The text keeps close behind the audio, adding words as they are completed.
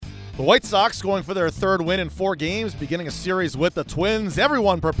The White Sox going for their third win in 4 games, beginning a series with the Twins.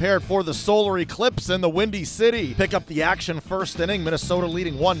 Everyone prepared for the solar eclipse in the Windy City. Pick up the action first inning, Minnesota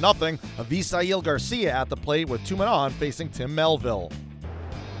leading 1-0. Avisail Garcia at the plate with 2 men on, facing Tim Melville.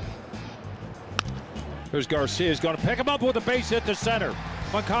 Here's Garcia, he's going to pick him up with a base hit to center.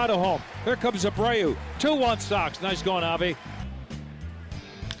 Moncada home. Here comes Abreu. 2-1 Sox. Nice going, Avi.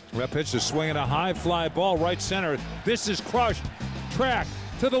 Rep pitch is swinging a high fly ball right center. This is crushed. Track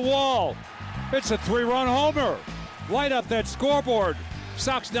to the wall. It's a 3-run homer. Light up that scoreboard.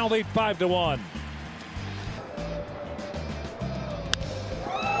 Sox now lead 5-1.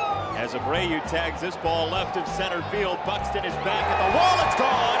 As Abreu tags this ball left of center field, Buxton is back at the wall. It's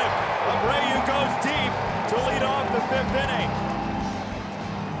gone. Abreu goes deep to lead off the 5th inning.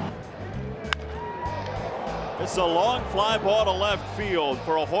 It's a long fly ball to left field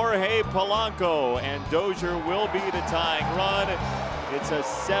for Jorge Polanco, and Dozier will be the tying run. It's a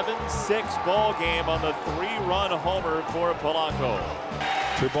 7-6 ball game on the 3-run homer for Polanco.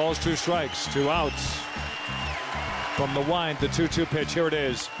 2 balls, 2 strikes, 2 outs. From the wind, the 2-2 pitch. Here it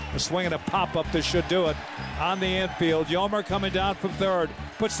is. A swing and a pop-up. This should do it. On the infield, Yolmer coming down from third.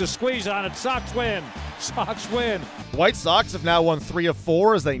 Puts the squeeze on it. Sox win. Sox win. The White Sox have now won 3 of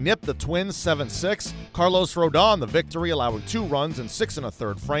 4 as they nip the Twins 7-6. Carlos Rodon the victory, allowing 2 runs and 6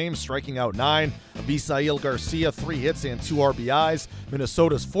 1/3 frames, striking out 9. Avisail Garcia 3 hits and 2 RBIs.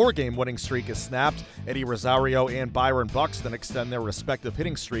 Minnesota's 4-game winning streak is snapped. Eddie Rosario and Byron Buxton extend their respective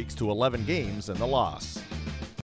hitting streaks to 11 games in the loss.